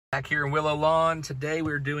Back here in Willow Lawn, today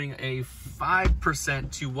we're doing a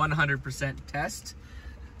 5% to 100% test.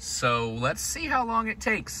 So let's see how long it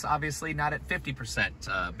takes. Obviously not at 50%,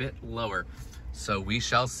 a bit lower. So we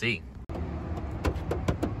shall see. All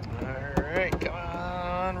right, come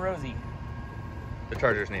on, Rosie. The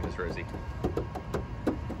Charger's name is Rosie.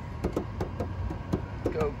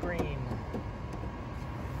 Go green.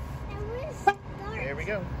 There we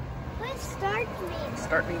go. What start means?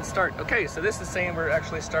 Start means start. Okay, so this is saying we're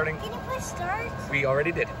actually starting. Can you put start? We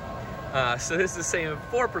already did. So this is saying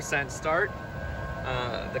 4% start.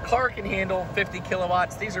 The car can handle 50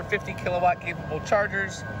 kilowatts. These are 50 kilowatt capable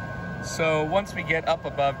chargers. So once we get up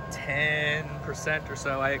above 10% or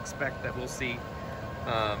so, I expect that we'll see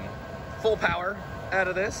full power out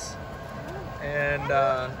of this. And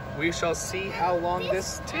we shall see how long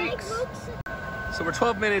this takes. So we're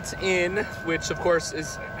 12 minutes in, which of course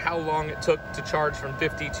is how long it took to charge from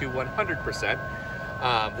 50 to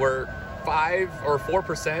 100%. We're 5 or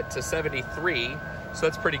 4% to 73, so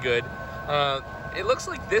that's pretty good. It looks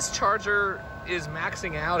like this charger is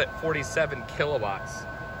maxing out at 47 kilowatts.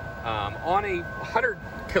 On a 100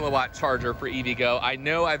 kilowatt charger for EVgo, I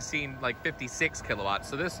know I've seen like 56 kilowatts,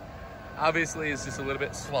 so this obviously is just a little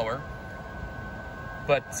bit slower.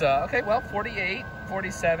 But okay, well, 48,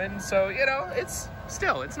 47, so you know, it's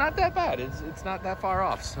not that bad. It's not that far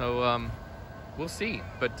off, so we'll see.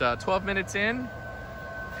 But 12 minutes in,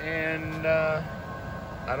 and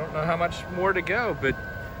I don't know how much more to go, but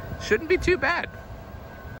shouldn't be too bad.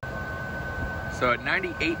 So at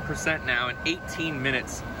 98% now in 18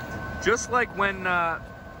 minutes, just like when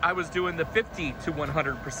I was doing the 50 to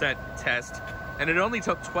 100% test, and it only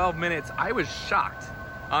took 12 minutes, I was shocked,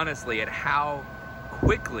 honestly, at how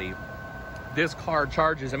quickly this car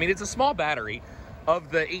charges. I mean, it's a small battery. Of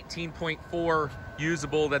the 18.4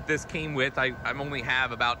 usable that this came with, I only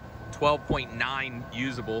have about 12.9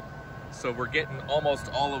 usable. So we're getting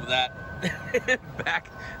almost all of that back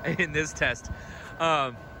in this test.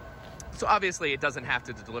 So obviously it doesn't have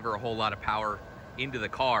to deliver a whole lot of power into the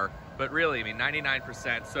car, but really, I mean,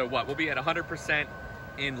 99%. So what, we'll be at 100%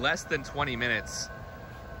 in less than 20 minutes.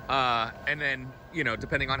 And then, you know,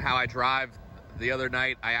 depending on how I drive, the other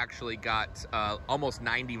night I actually got almost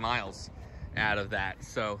 90 miles out of that.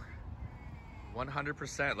 So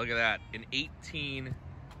 100%, look at that, in 18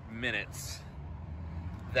 minutes.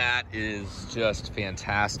 That is just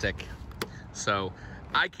fantastic. So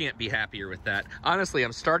I can't be happier with that. Honestly,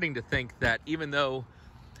 I'm starting to think that even though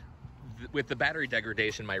with the battery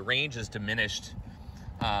degradation, my range is diminished,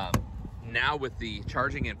 now with the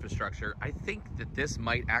charging infrastructure, I think that this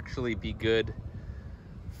might actually be good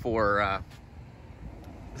for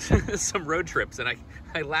some road trips. And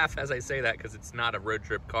I laugh as I say that because it's not a road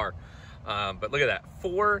trip car. But look at that,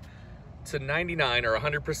 4 to 99 or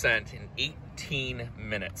 100% in 18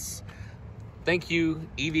 minutes. Thank you,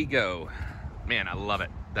 EVgo. Man, I love it.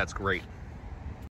 That's great.